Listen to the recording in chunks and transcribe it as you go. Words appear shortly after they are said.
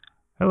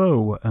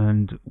Hello,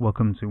 and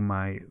welcome to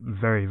my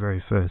very,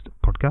 very first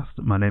podcast.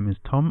 My name is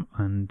Tom,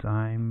 and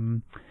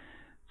I'm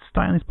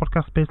starting this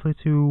podcast basically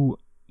to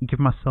give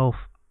myself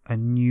a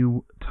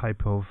new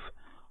type of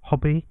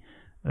hobby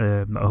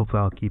that hopefully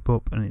I'll keep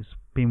up, and it's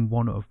been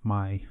one of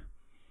my,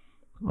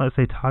 let's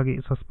say,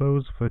 targets, I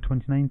suppose, for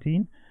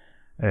 2019.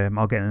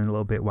 I'll get in a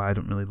little bit why I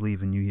don't really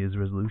believe in New Year's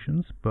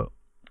resolutions, but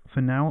for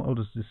now, I'll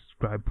just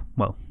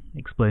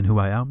explain who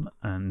I am,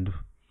 and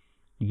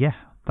yeah,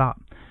 that.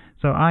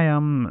 So I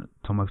am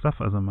Tom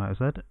Wagstaff, as I might have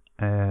said.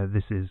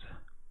 This is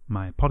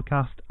my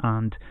podcast,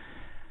 and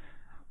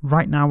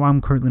right now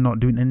I'm currently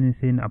not doing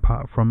anything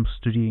apart from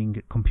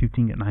studying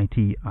computing and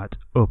IT at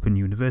Open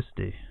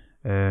University.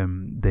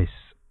 This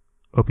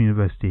Open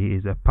University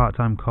is a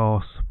part-time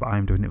course, but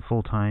I'm doing it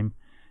full-time,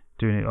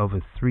 doing it over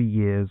 3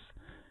 years.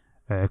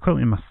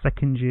 Currently in my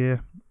second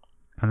year,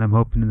 and I'm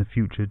hoping in the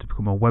future to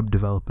become a web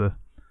developer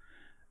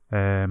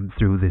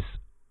through this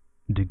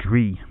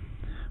degree.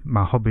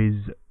 My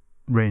hobbies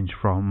range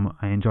from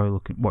I enjoy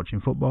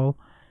watching football.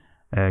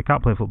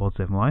 Can't play football to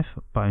save my life,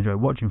 but I enjoy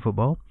watching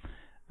football.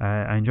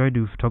 I enjoy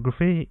doing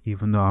photography,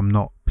 even though I'm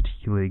not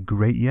particularly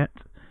great yet.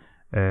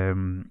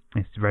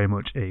 It's very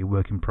much a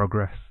work in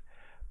progress,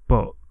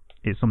 but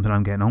it's something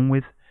I'm getting on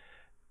with.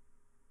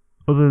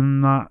 Other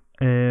than that,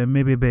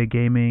 maybe a bit of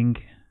gaming.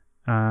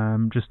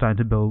 Just starting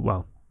to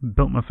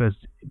built my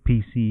first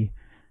PC,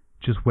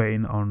 just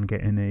waiting on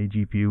getting a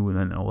GPU, and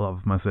then I'll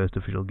have my first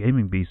official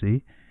gaming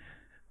PC,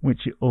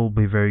 which will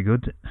be very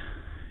good.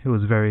 It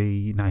was a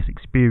very nice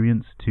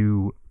experience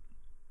to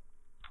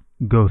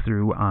go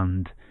through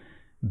and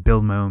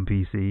build my own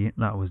PC.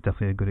 That was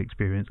definitely a good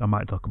experience. I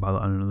might talk about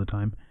that on another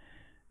time.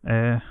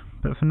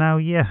 But for now,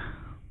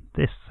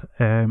 this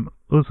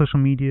other social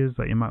medias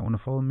that you might want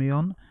to follow me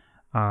on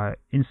are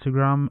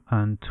Instagram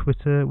and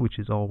Twitter, which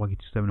is all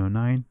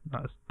Waggy2709.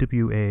 That's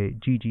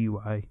WAGGY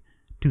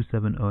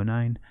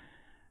 2709.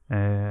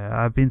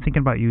 I've been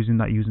thinking about using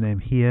that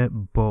username here,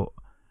 but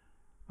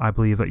I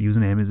believe that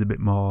username is a bit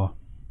more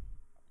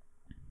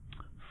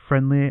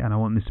friendly, and I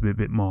want this to be a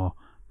bit more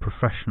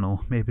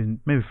professional. Maybe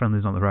friendly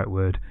is not the right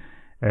word.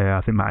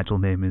 I think my actual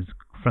name is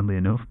friendly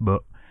enough,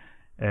 but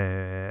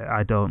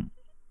I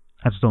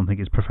just don't think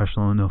it's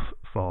professional enough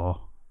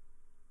for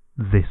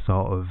this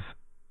sort of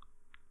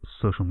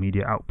social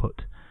media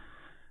output.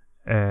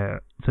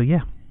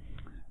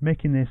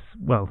 Making this,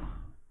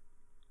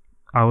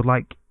 I would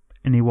like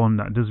anyone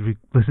that does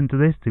listen to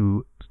this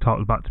to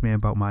talk back to me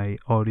about my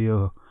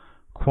audio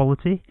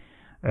quality.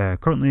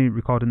 Currently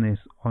recording this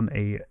on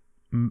a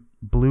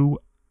Blue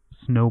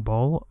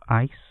Snowball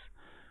Ice,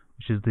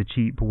 which is the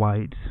cheap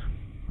white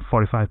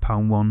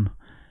 £45 one.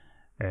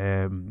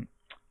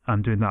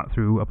 I'm doing that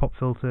through a pop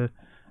filter,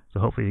 so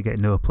hopefully you get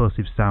no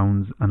plosive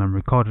sounds, and I'm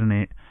recording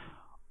it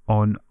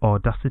on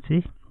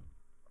Audacity.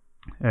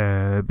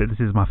 But this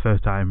is my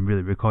first time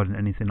really recording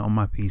anything on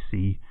my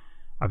PC.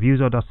 I've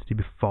used Audacity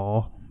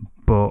before,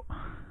 but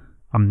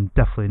I'm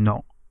definitely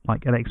not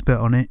like an expert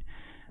on it.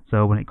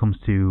 So when it comes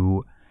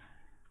to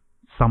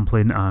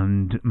sampling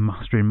and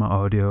mastering my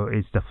audio,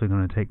 it's definitely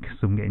going to take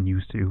some getting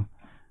used to.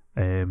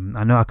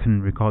 I know I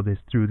can record this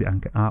through the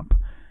Anchor app,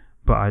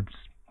 but I just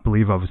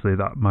believe obviously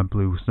that my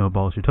Blue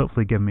Snowball should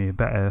hopefully give me a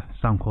better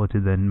sound quality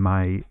than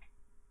my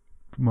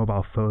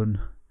mobile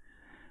phone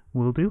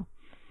will do.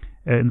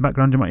 In the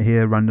background you might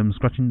hear random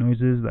scratching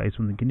noises. That is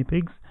from the guinea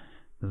pigs.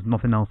 There's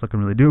nothing else I can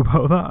really do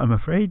about that, I'm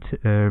afraid,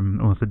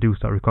 unless I do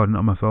start recording it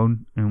on my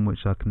phone, in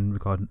which I can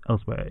record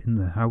elsewhere in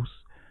the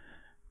house.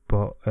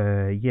 But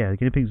the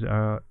guinea pigs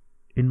are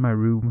in my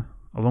room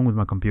along with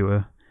my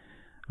computer,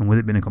 and with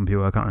it being a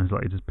computer, I can't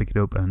just pick it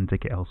up and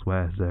take it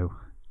elsewhere. So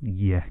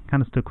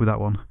kind of stuck with that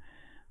one.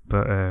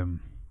 But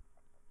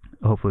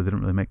hopefully they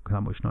don't really make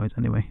that much noise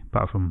anyway,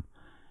 apart from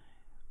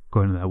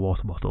going to their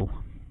water bottle.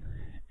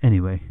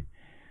 Anyway,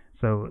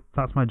 so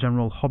that's my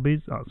general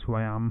hobbies. That's who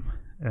I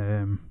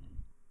am.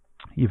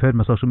 You've heard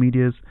my social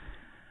medias,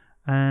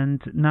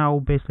 and now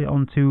basically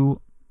on to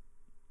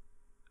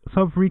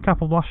sort of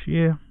recap of last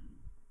year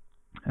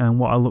and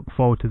what I look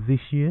forward to this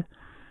year.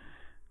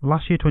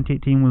 Last year,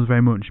 2018, was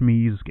very much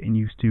me just getting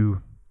used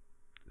to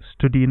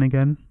studying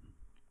again.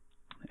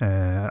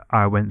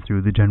 I went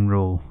through the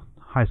general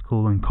high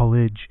school and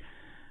college,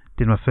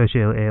 did my first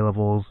year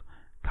A-levels,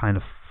 kind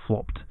of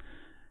flopped.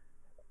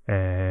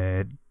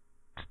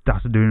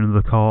 Started doing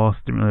another course,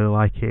 didn't really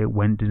like it,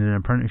 went did an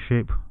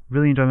apprenticeship,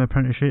 really enjoyed my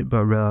apprenticeship, but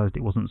I realised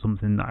it wasn't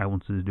something that I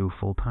wanted to do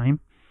full time.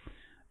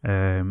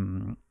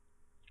 Then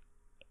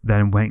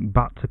went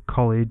back to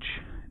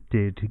college,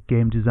 did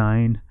game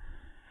design,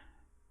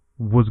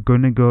 was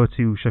going to go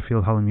to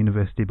Sheffield Hallam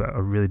University, but I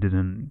really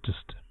didn't.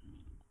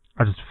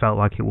 I just felt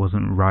like it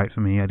wasn't right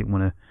for me. I didn't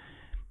want to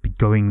be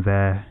going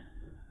there,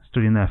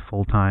 studying there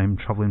full time,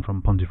 travelling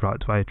from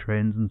Pontefract via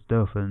trains and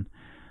stuff, and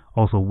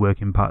also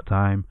working part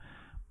time,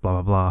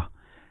 blah blah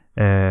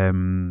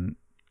blah.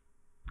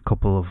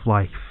 Couple of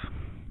life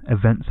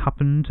events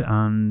happened,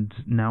 and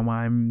now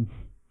I'm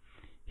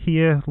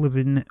here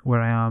living where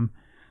I am,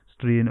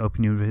 studying at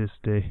Open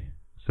University.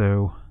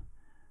 So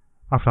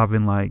after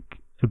having like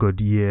a good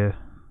year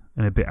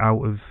and a bit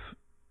out of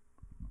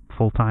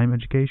full-time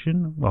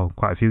education. Well,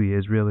 quite a few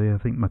years really. I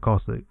think my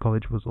course at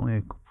college was only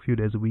a few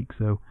days a week,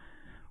 so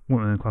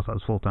one in the class that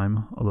was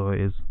full-time, although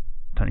it is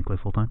technically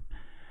full-time.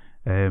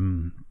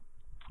 I'm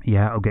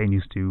getting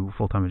used to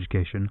full-time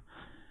education,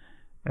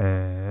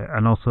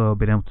 and also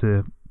being able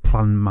to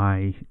plan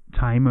my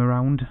time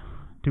around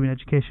doing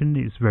education.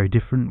 It's very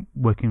different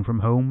working from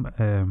home,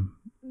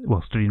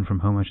 studying from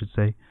home I should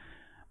say,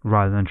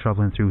 rather than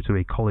travelling through to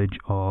a college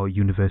or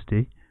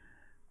university,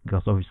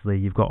 because obviously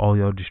you've got all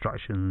your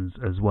distractions,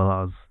 as well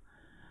as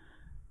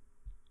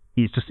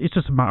it's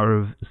just a matter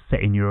of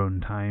setting your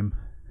own time,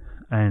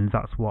 and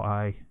that's what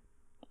I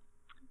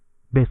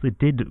basically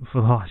did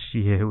for the last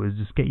year, was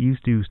just get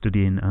used to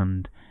studying,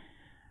 and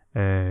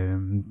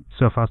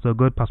so far so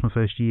good. Passed my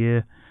first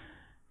year.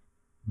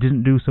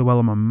 Didn't do so well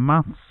on my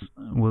maths,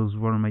 was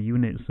one of my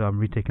units, so I'm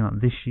retaking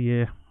that this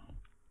year.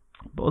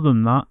 But other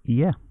than that,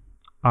 yeah,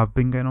 I've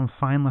been going on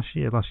fine last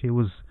year. Last year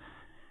was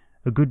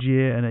a good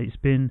year, and it's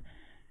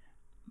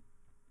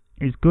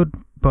good,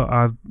 but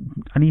I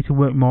need to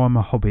work more on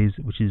my hobbies,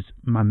 which is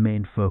my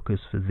main focus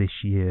for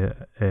this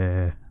year.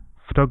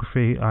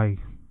 Photography, I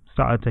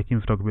started taking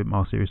photography a bit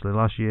more seriously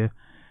last year.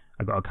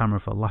 I got a camera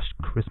for last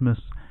Christmas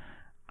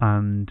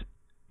and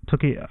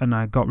took it, and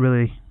I got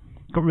really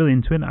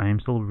into it. I am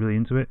still really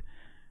into it,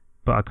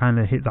 but I kind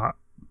of hit that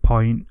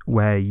point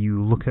where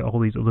you look at all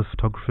these other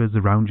photographers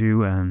around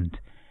you and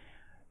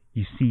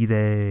you see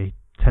they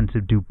tend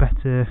to do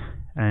better,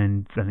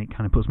 and then it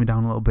kind of puts me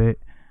down a little bit.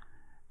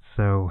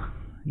 So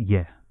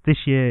yeah, this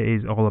year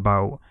is all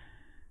about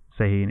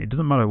saying it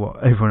doesn't matter what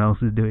everyone else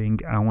is doing,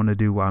 I want to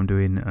do what I'm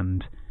doing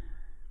and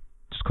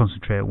just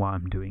concentrate on what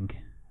I'm doing.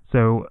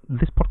 So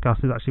this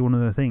podcast is actually one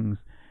of the things.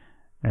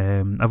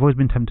 I've always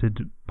been tempted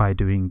by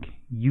doing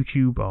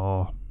YouTube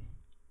or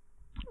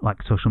like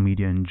social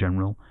media in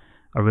general.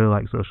 I really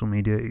like social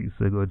media. It's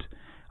so good.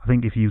 I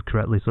think if used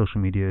correctly, social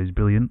media is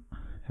brilliant.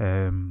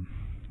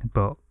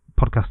 But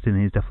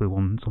podcasting is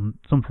definitely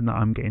something that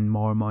I'm getting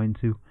more and more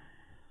into,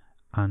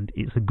 and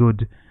it's going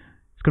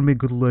to be a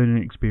good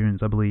learning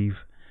experience, I believe,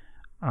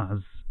 as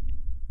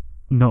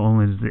not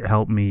only does it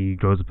help me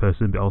grow as a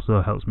person, but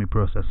also helps me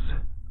process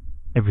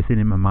everything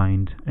in my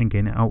mind and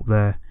getting it out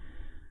there.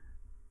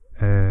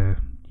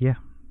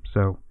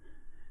 So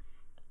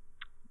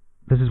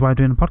this is why I'm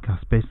doing a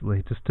podcast,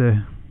 basically, just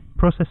to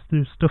process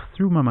stuff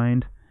through my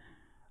mind,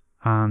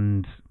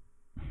 and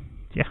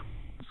just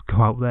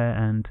go out there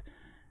and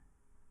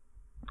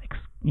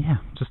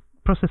just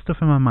process stuff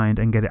in my mind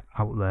and get it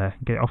out there,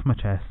 get it off my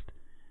chest,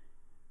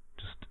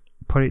 just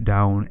put it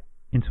down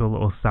into a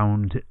little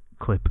sound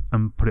clip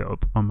and put it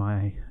up on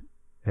my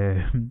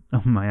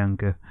on my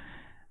Anchor,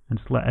 and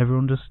just let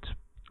everyone just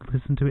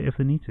listen to it if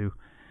they need to.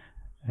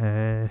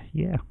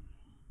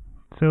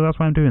 So that's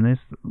why I'm doing this.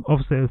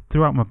 Obviously,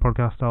 throughout my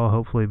podcast, I'll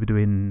hopefully be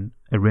doing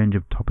a range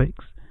of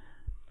topics.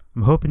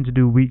 I'm hoping to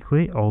do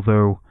weekly,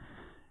 although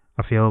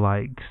I feel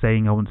like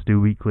saying I want to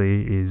do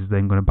weekly is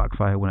then going to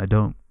backfire when I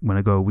go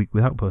a week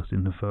without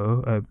posting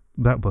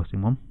without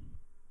posting one.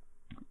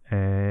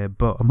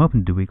 But I'm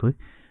hoping to do weekly,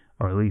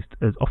 or at least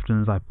as often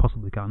as I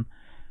possibly can.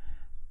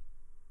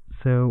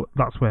 So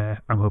that's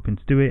where I'm hoping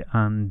to do it,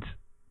 and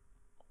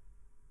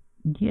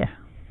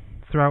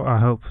throughout I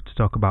hope to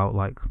talk about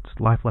like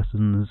life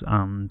lessons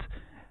and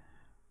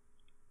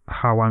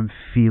how I'm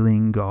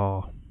feeling,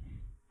 or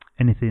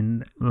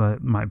anything that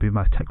might be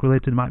my tech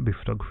related, might be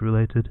photography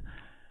related.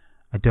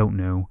 I don't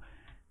know.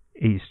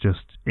 It's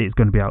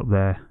going to be out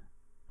there,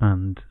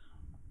 and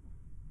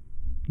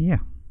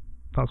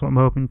that's what I'm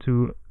hoping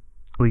to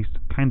at least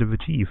kind of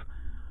achieve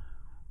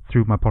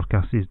through my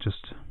podcast, is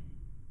just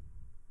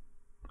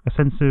a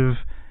sense of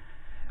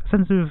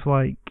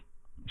like,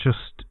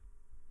 just,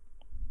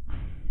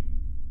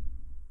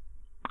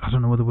 I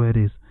don't know what the word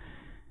is,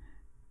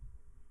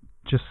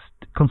 just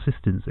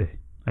consistency,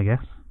 I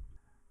guess.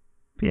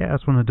 But I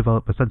just want to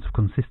develop a sense of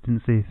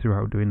consistency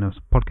throughout doing this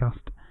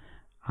podcast,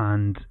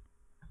 and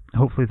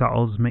hopefully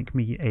that'll make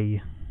me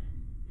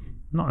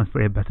not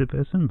necessarily a better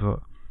person, but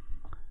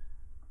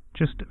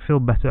just feel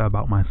better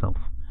about myself.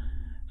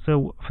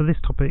 So for this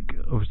topic,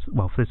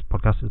 for this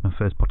podcast, is my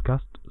first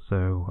podcast,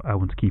 so I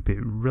want to keep it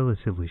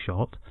relatively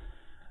short,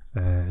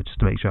 just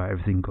to make sure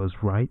everything goes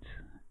right.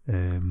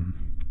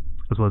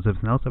 As well as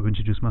everything else, I've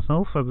introduced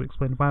myself, I've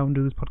explained why I want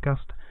to do this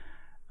podcast,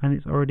 and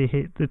it's already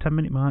hit the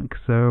 10-minute mark,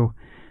 so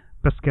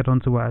best get on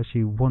to what I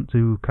actually want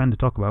to kind of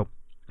talk about.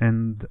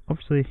 And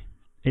obviously,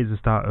 it's the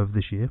start of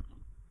this year,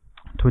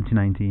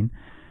 2019,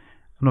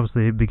 and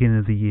obviously the beginning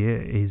of the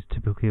year is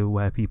typically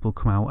where people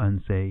come out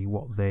and say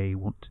what they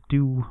want to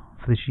do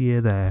for this year,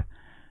 their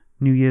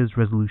New Year's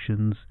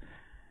resolutions.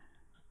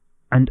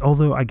 And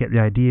although I get the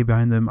idea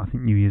behind them, I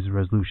think New Year's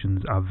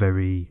resolutions are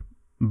very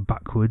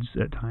backwards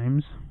at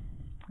times.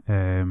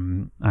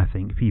 I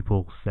think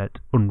people set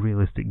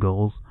unrealistic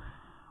goals,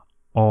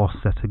 or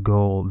set a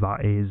goal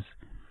that is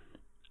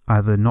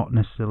either not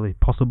necessarily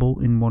possible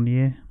in one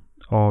year,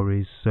 or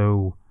is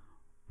so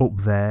up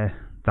there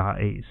that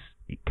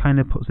it kind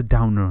of puts a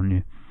downer on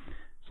you.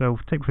 So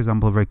take for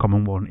example, a very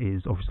common one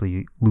is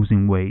obviously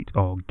losing weight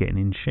or getting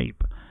in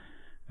shape.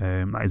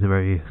 That is a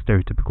very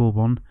stereotypical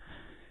one.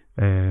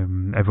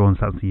 Everyone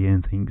starts the year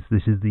and thinks,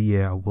 this is the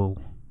year I will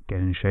get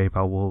in shape,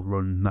 I will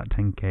run that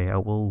 10k, I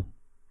will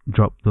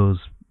drop those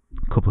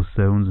couple of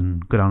stones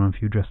and go down a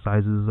few dress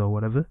sizes or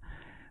whatever,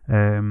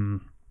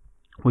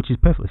 which is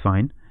perfectly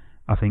fine.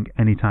 I think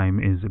any time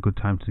is a good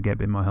time to get a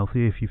bit more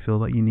healthy if you feel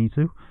that you need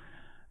to.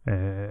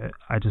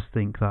 I just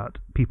think that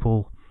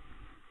people,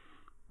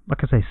 like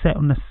I say, set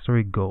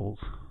unnecessary goals.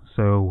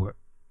 So,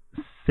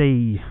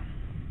 say,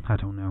 I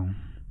don't know,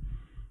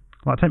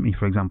 like take me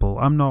for example.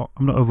 I'm not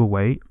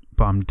overweight,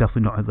 but I'm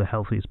definitely not the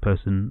healthiest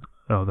person,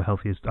 or the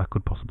healthiest I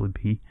could possibly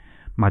be.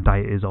 My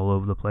diet is all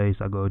over the place.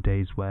 I go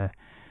days where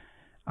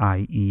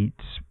I eat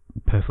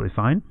perfectly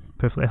fine,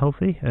 perfectly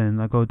healthy,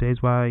 and I go days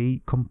where I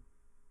eat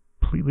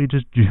completely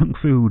just junk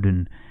food,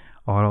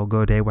 or I'll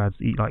go a day where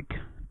I eat like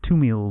 2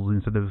 meals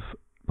instead of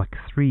like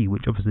 3,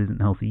 which obviously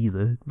isn't healthy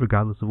either.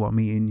 Regardless of what I'm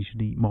eating, you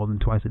should eat more than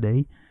twice a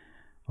day.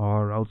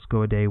 Or I'll just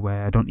go a day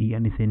where I don't eat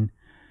anything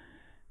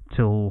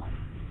till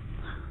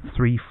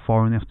 3,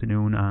 4 in the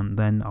afternoon, and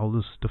then I'll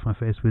just stuff my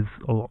face with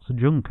lots of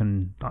junk,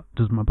 and that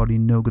does my body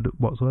no good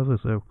whatsoever.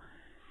 So,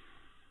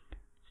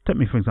 take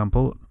me for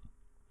example.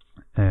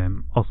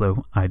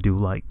 Also, I do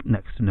like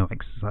next to no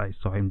exercise,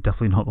 so I'm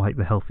definitely not like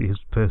the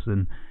healthiest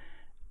person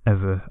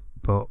ever.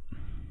 But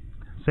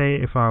say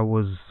if I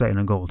was setting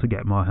a goal to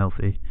get more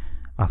healthy,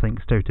 I think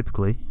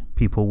stereotypically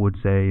people would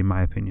say, in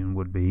my opinion,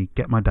 would be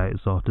get my diet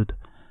sorted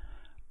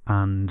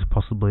and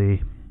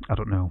possibly, I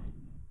don't know,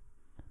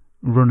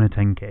 run a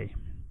 10k.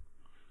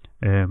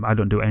 I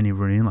don't do any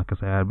running. Like I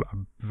say, I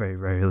very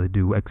rarely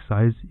do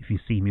exercise. If you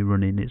see me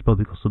running, it's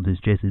probably because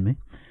something's chasing me.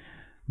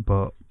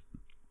 But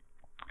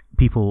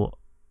people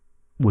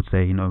would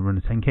say, run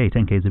a 10k.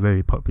 10k is a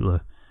very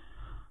popular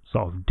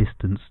sort of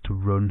distance to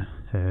run.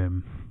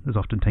 There's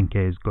often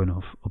 10k's going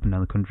off up and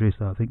down the country,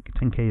 so I think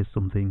 10k is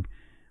something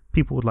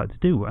people would like to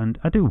do, and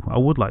I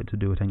would like to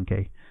do a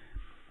 10k.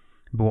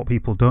 But what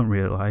people don't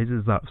realise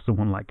is that for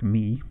someone like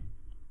me,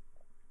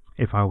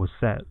 if I was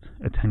set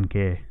a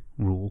 10k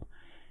rule,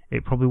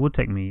 it probably would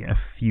take me a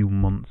few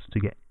months to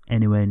get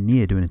anywhere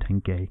near doing a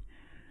 10k.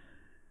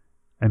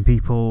 And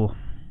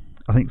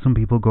I think some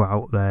people go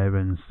out there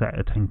and set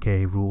a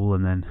 10k rule,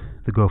 and then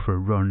they go for a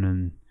run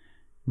and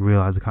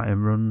realise they can't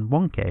even run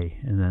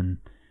 1k, and then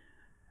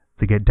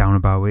they get down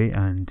about it,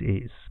 and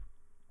it's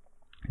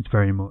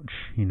very much,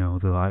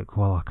 they're like,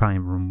 well, I can't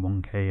even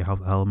run 1k, how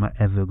the hell am I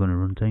ever going to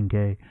run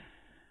 10k?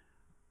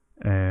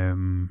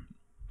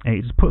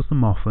 It just puts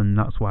them off, and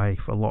that's why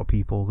for a lot of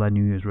people their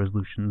New Year's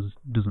resolutions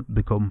doesn't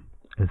become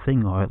a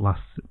thing, or it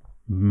lasts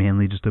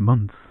mainly just a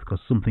month because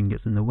something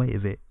gets in the way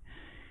of it.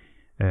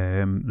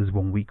 There's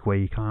 1 week where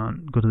you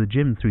can't go to the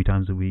gym 3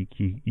 times a week,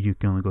 you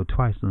can only go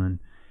twice, and then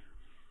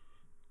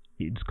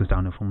it just goes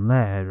down from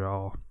there.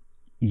 Or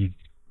you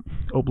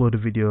upload a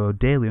video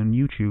daily on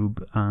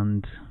YouTube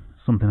and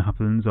something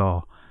happens,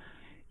 or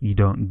you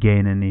don't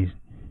gain any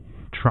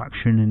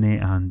traction in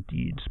it and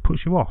it just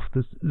puts you off.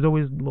 There's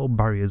always little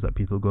barriers that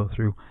people go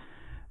through,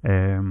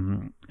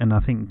 and I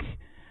think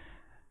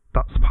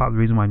that's part of the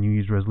reason why New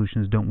Year's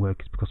resolutions don't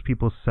work, is because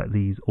people set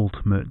these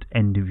ultimate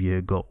end of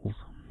year goals,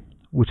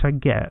 which I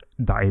get.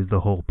 That is the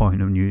whole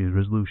point of New Year's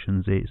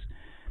resolutions. It's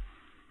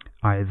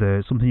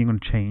either something you're going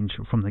to change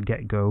from the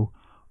get-go,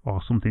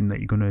 or something that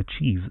you're going to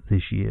achieve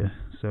this year.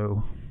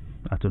 So,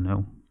 I don't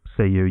know,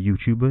 say you're a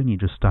YouTuber and you're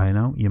just starting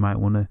out, you might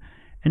want to,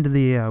 end of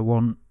the year, I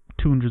want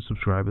 200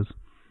 subscribers,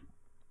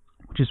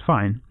 which is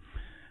fine,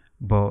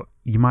 but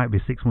you might be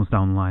 6 months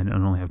down the line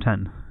and only have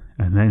 10,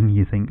 and then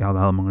you think, how the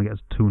hell am I going to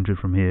get 200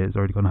 from here? It's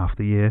already gone half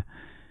the year,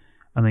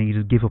 and then you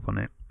just give up on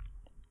it.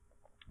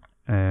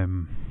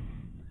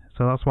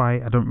 So that's why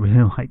I don't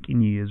really like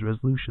New Year's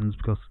resolutions,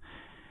 because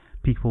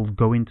people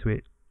go into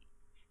it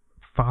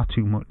far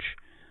too much.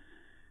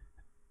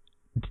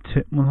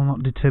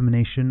 Not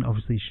determination.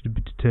 Obviously, you should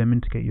be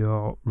determined to get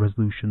your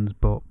resolutions,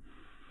 but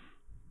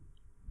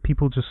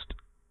people just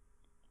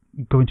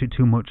go into it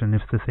too much, and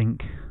if they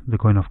think they're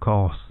going off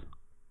course,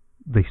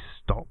 they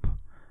stop.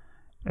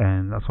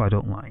 And that's what I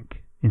don't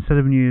like. Instead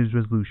of New Year's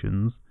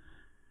resolutions,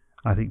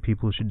 I think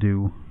people should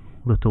do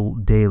little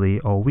daily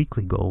or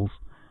weekly goals.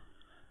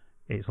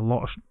 It's a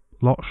lot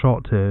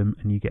short term,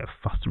 and you get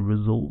faster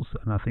results,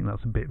 and I think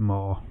that's a bit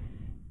more,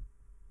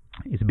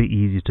 it's a bit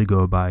easier to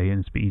go by, and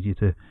it's a bit easier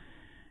to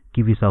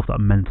give yourself that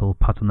mental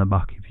pat on the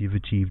back if you've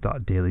achieved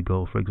that daily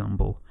goal, for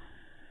example.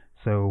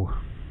 So,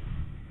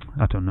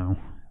 I don't know.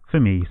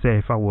 For me, say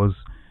if I was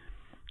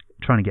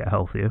trying to get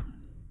healthier,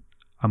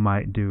 I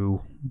might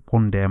do,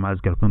 one day I might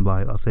just get up and be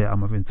like, let's say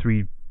I'm having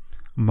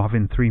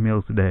three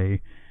meals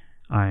today,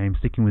 I'm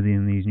sticking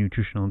within these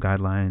nutritional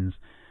guidelines,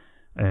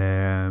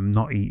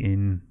 not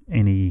eating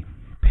any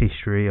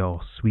pastry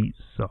or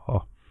sweets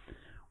or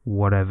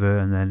whatever,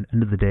 and then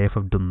end of the day, if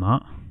I've done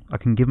that, I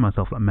can give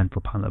myself that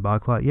mental pat on the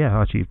back, like, yeah,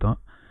 I achieved that.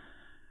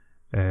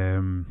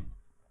 And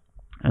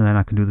then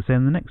I can do the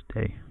same the next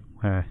day,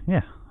 where,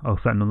 yeah, I'll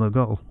set another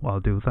goal, well, I'll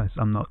do this,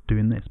 I'm not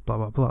doing this, blah,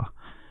 blah, blah.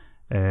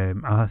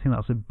 And I think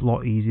that's a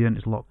lot easier and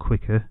it's a lot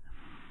quicker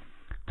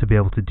to be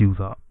able to do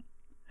that.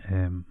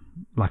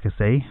 Like I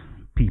say,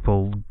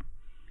 people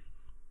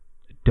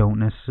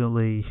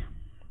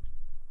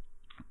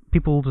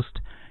just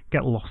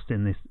get lost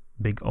in this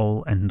big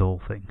all end all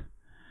thing,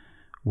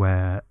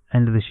 where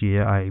end of this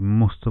year I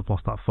must have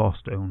lost that 4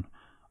 stone,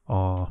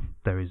 or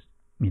there is,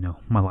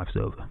 my life's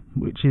over,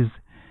 which is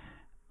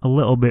a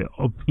little bit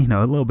over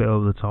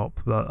the top,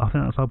 but I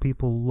think that's how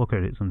people look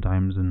at it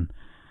sometimes. And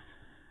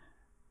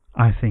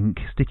I think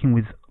sticking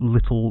with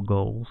little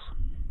goals,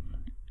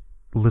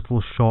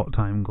 little short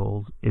time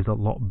goals, is a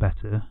lot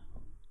better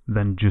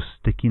than just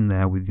sticking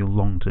there with your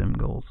long-term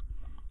goals.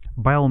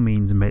 By all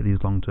means, make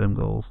these long-term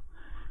goals,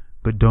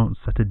 but don't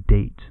set a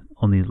date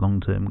on these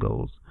long-term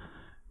goals.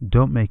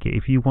 Don't make it,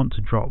 if you want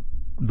to drop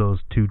those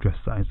 2 dress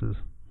sizes,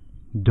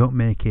 don't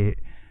make it,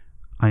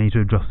 I need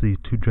to adjust these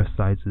 2 dress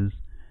sizes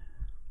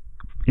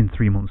in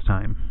 3 months'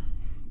 time.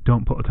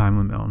 Don't put a time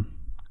limit on.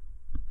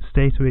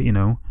 Stay to it,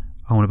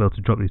 I want to be able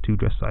to drop these 2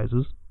 dress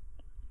sizes,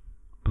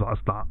 but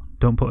that's that.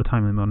 Don't put a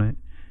time limit on it.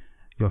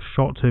 Your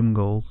short-term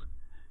goals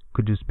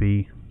could just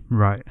be,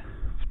 right,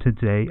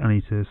 today I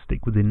need to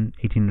stick within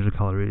 1800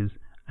 calories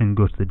and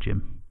go to the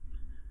gym.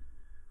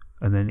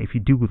 And then if you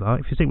do that,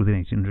 if you stick within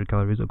 1800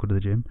 calories or go to the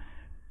gym,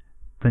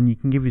 then you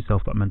can give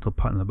yourself that mental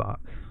pat on the back.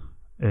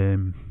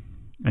 And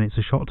it's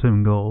a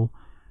short-term goal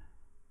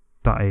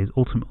that is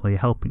ultimately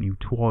helping you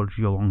towards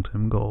your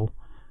long-term goal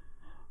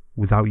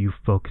without you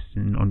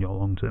focusing on your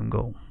long-term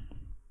goal.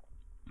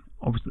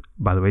 Obviously,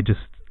 by the way, just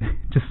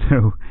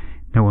so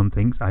no one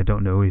thinks, I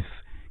don't know if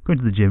going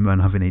to the gym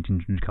and having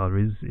 1800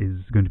 calories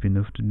is going to be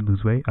enough to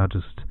lose weight. It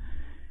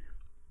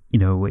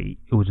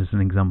was just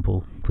an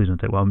example. Please don't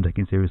take what I'm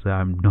taking seriously.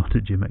 I'm not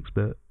a gym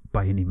expert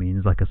by any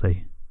means. Like I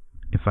say,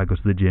 if I go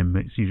to the gym,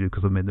 it's usually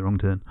because I've made the wrong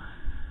turn.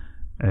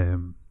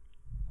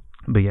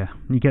 But yeah,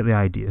 you get the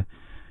idea.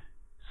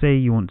 Say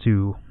you want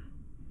to,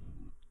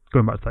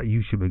 going back to that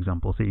YouTube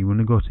example, say you want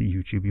to go to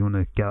YouTube, you want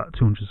to get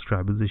 200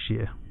 subscribers this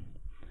year.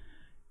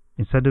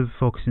 Instead of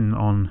focusing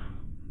on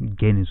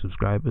gaining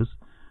subscribers,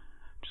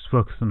 just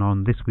focusing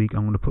on this week,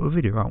 I'm going to put a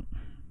video out.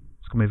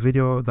 It's going to be a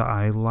video that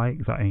I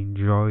like, that I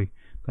enjoyed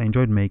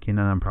making,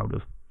 and I'm proud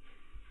of.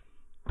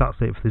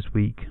 That's it for this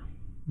week.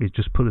 Is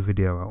just put the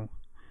video out.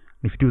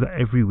 And if you do that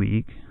every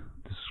week,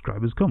 the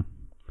subscribers come.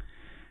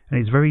 And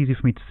it's very easy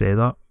for me to say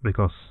that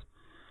because,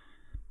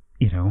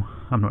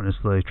 I'm not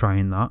necessarily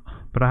trying that,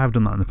 but I have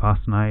done that in the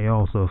past, and I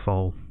also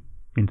fall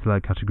into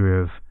that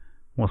category of,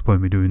 what's the point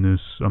of me doing this?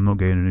 I'm not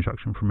getting any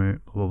traction from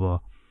it, blah blah blah.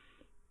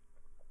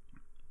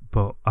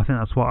 But I think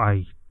that's what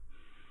I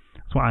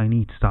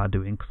need to start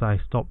doing, because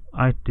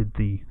I did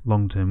the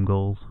long-term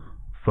goals,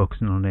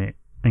 focusing on it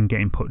and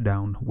getting put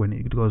down when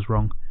it goes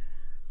wrong.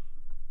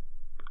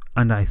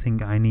 And I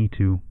think I need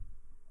to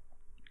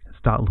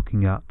start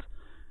looking at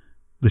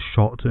the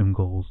short-term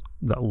goals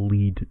that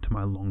lead to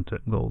my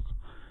long-term goals.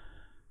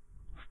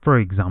 For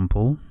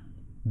example,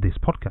 this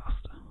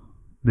podcast.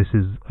 This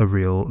is a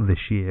real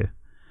this year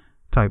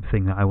type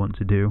thing that I want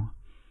to do.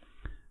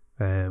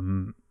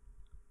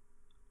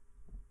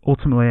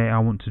 Ultimately, I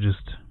want to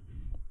just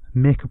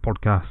make a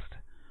podcast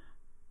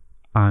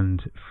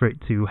and for it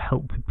to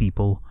help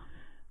people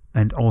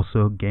and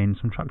also gain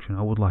some traction.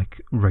 I would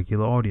like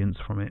regular audience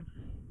from it.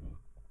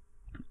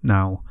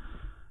 Now,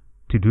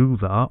 to do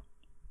that,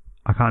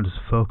 I can't just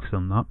focus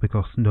on that,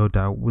 because no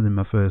doubt within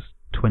my first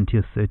 20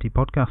 or 30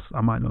 podcasts,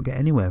 I might not get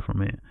anywhere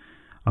from it.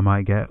 I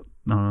might get,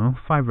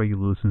 5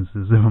 regular listeners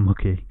if I'm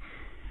lucky.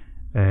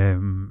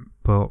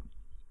 But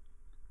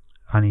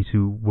I need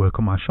to work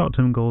on my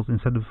short-term goals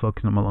instead of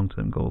focusing on my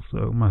long-term goals.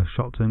 So my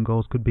short-term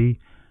goals could be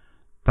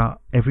that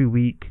every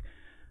week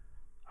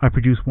I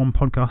produce one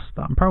podcast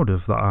that I'm proud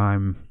of, that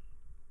I'm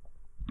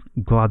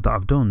glad that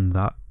I've done,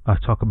 that I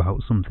talk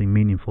about something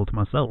meaningful to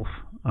myself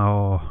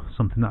or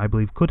something that I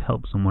believe could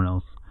help someone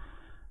else,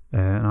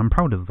 and I'm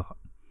proud of that.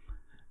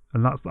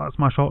 And that's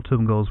my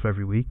short-term goals for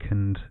every week.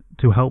 And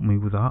to help me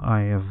with that,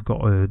 I have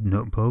got a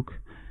notebook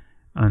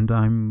and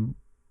I'm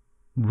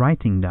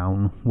writing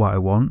down what I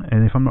want.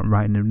 And if I'm not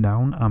writing them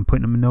down, I'm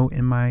putting a note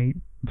in my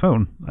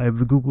phone. I have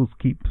the Google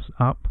Keeps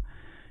app.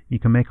 You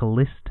can make a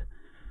list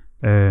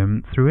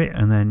through it,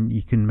 and then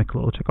you can make a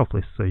little check-off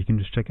list, so you can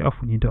just check it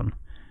off when you're done.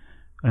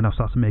 And I've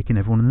started making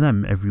every one of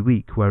them every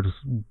week, where I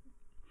just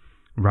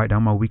write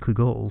down my weekly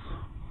goals.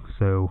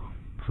 So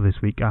for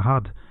this week, I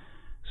had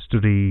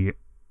study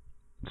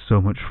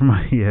so much from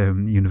my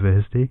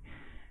university,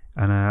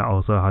 and I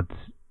also had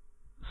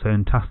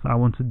certain tasks that I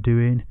wanted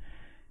doing,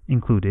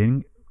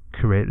 including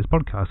create this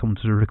podcast. I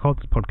wanted to record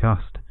this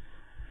podcast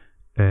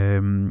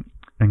and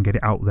get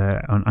it out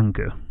there on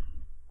Anchor.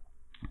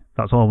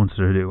 That's all I wanted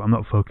to do. I'm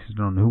not focused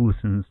on who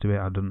listens to it.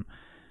 I don't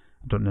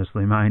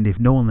necessarily mind if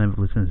no one ever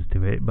listens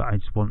to it, but I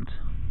just want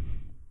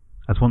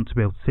to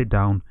be able to sit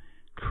down,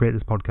 create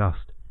this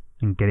podcast,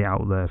 and get it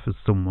out there for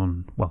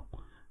someone,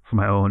 for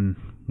my own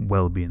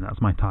well-being. That's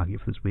my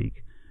target for this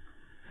week.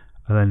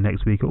 And then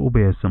next week it will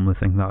be a similar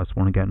thing, that I just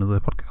want to get another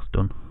podcast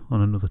done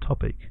on another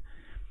topic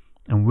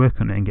and work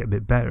on it and get a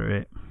bit better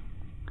at it.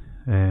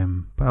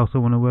 but I also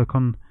want to work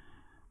on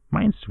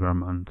my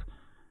Instagram and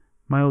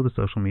my other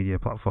social media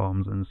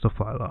platforms and stuff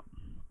like that.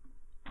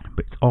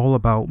 But it's all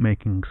about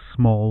making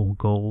small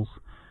goals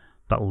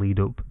that lead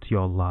up to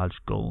your large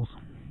goals.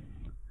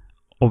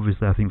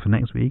 Obviously, I think for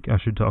next week I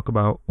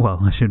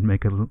should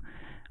make a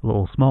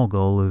little small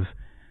goal of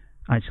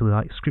actually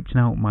like scripting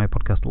out my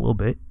podcast a little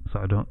bit so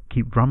I don't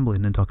keep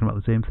rambling and talking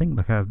about the same thing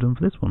like I've done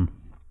for this one.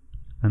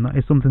 And that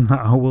is something that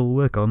I will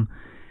work on.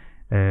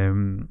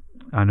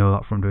 I know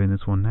that from doing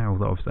this one now,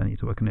 that obviously I need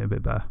to work on it a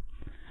bit better.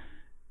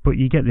 But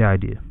you get the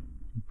idea.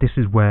 This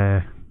is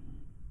where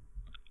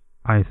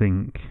I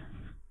think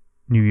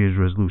New Year's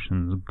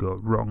resolutions go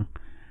wrong.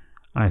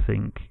 I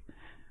think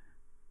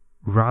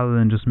rather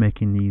than just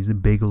making these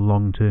big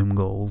long-term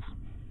goals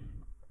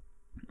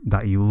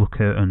that you look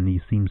at and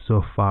these seem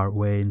so far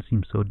away and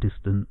seem so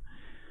distant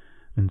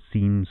and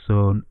seem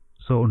so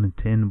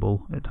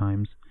unattainable at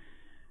times,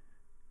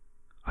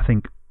 I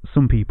think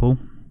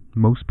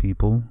most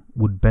people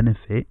would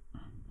benefit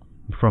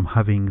from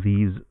having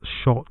these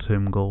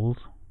short-term goals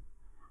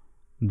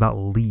that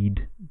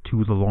lead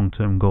to the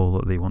long-term goal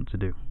that they want to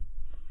do.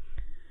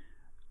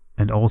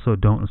 And also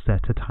don't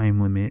set a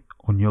time limit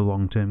on your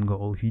long-term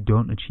goal. If you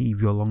don't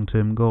achieve your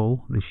long-term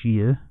goal this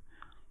year,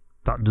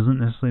 that doesn't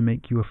necessarily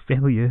make you a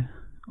failure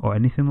or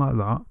anything like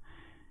that.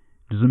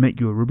 It doesn't make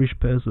you a rubbish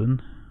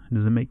person. It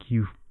doesn't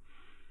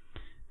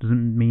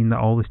mean that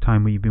all this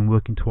time where you've been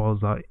working towards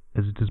that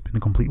has just been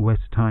a complete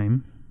waste of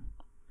time.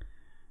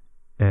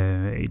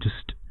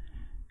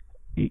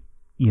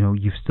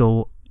 You've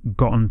still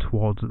gotten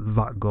towards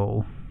that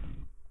goal.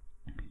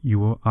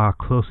 You are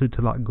closer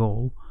to that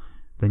goal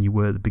than you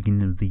were at the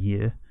beginning of the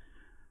year,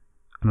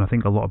 and I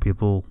think a lot of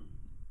people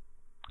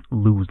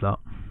lose that.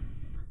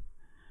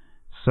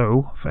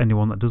 So, for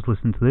anyone that does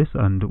listen to this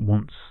and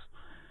wants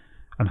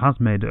and has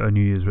made a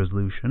New Year's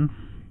resolution,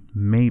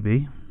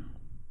 maybe,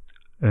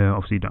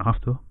 obviously you don't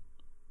have to,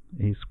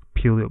 it's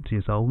purely up to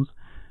yourselves,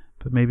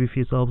 but maybe for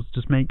yourselves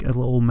just make a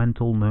little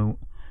mental note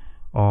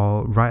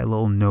or write a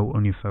little note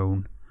on your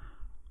phone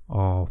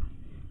or,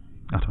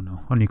 I don't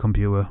know, on your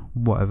computer,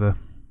 whatever.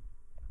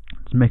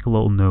 Just make a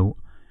little note.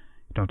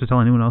 You don't have to tell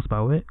anyone else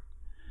about it.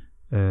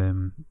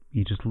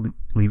 You just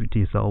leave it to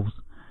yourselves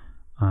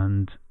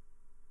and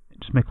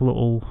just make a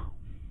note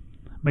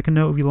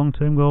of your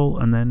long-term goal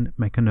and then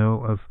make a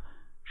note of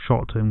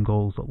short-term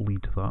goals that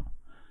lead to that,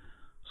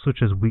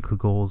 such as weekly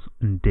goals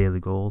and daily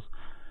goals.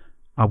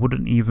 I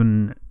wouldn't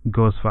even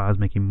go as far as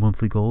making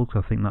monthly goals,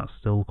 because I think that's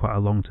still quite a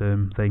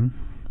long-term thing.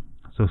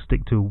 So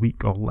stick to a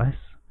week or less,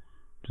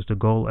 just a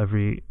goal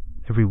every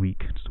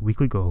week, just a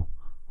weekly goal,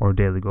 or a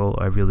daily goal,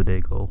 or every other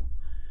day goal.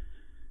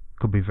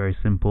 Could be very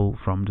simple,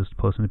 from just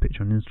posting a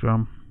picture on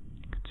Instagram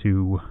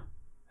to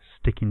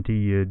sticking to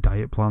your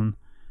diet plan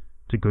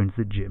to going to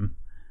the gym.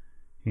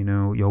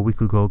 Your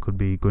weekly goal could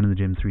be going to the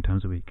gym 3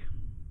 times a week.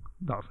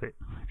 That's it.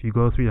 If you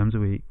go 3 times a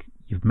week,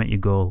 you've met your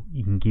goal.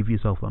 You can give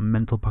yourself a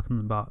mental pat on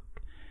the back,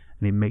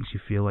 and it makes you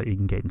feel like you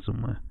can get in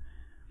somewhere.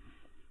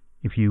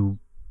 If you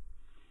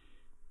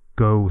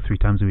go 3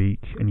 times a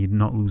week and you're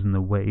not losing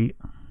the weight,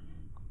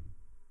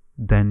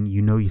 then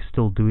you're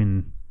still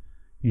going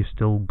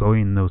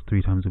those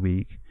 3 times a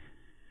week,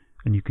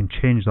 and you can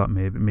change that.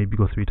 Maybe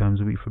go 3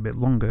 times a week for a bit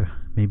longer.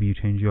 Maybe you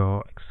change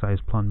your exercise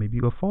plan. Maybe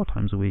you go 4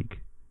 times a week.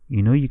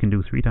 You can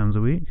do 3 times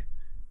a week.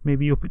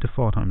 Maybe you up it to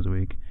 4 times a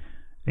week,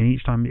 and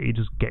each time it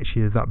just gets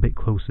you that bit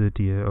closer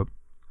to your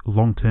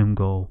long-term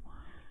goal.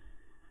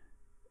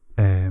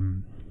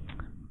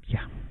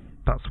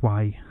 That's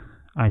why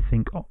I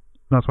think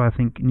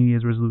New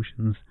Year's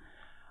resolutions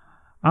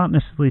aren't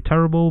necessarily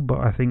terrible, but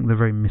I think they're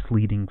very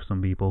misleading for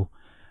some people,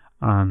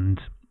 and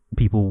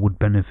people would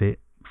benefit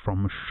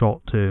from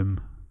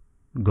short-term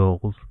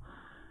goals.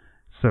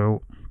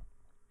 So,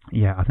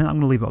 yeah, I think I'm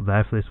going to leave it up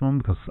there for this one,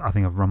 because I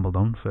think I've rambled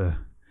on for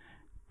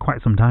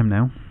quite some time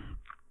now.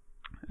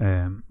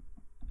 I'm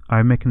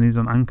making these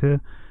on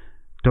Anchor.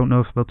 Don't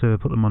know if I'm able to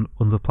put them on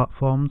other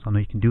platforms. I know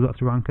you can do that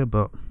through Anchor,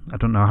 but I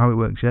don't know how it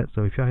works yet.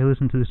 So if you're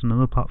listening to this on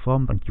another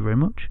platform, thank you very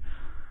much.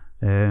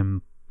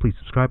 Please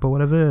subscribe or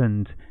whatever,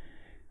 and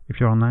if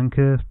you're on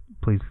Anchor,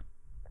 please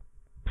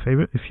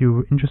favourite if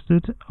you're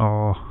interested,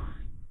 or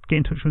get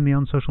in touch with me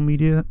on social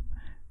media.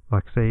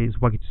 Like I say, it's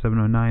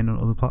Waggy2709 on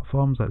other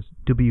platforms. That's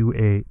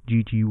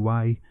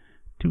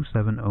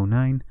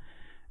WAGGY2709.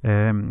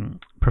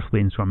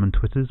 Preferably Instagram and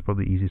Twitter is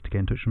probably easiest to get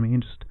in touch with me,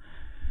 and just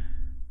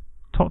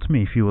talk to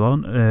me if you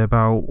want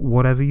about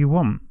whatever you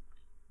want.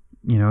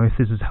 If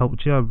this has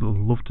helped you, I'd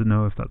love to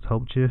know if that's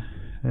helped you.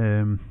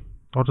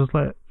 Or just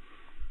let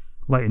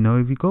you know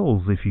of your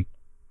goals if you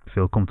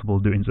feel comfortable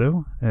doing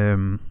so.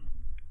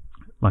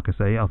 Like I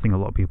say, I think a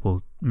lot of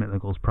people make their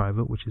goals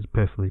private, which is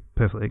perfectly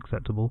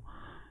acceptable.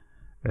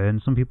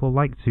 And some people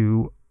like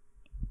to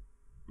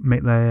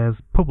make theirs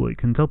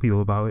public and tell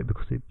people about it,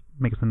 because it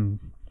gives them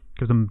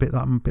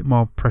a bit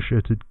more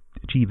pressure to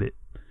achieve it,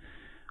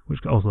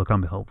 which also can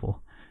be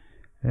helpful.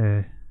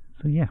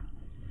 So yeah,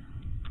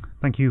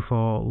 thank you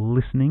for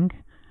listening,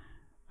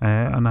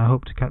 and I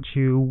hope to catch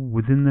you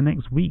within the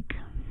next week.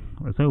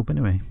 Let's hope,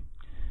 anyway.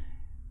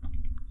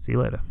 See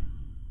you later.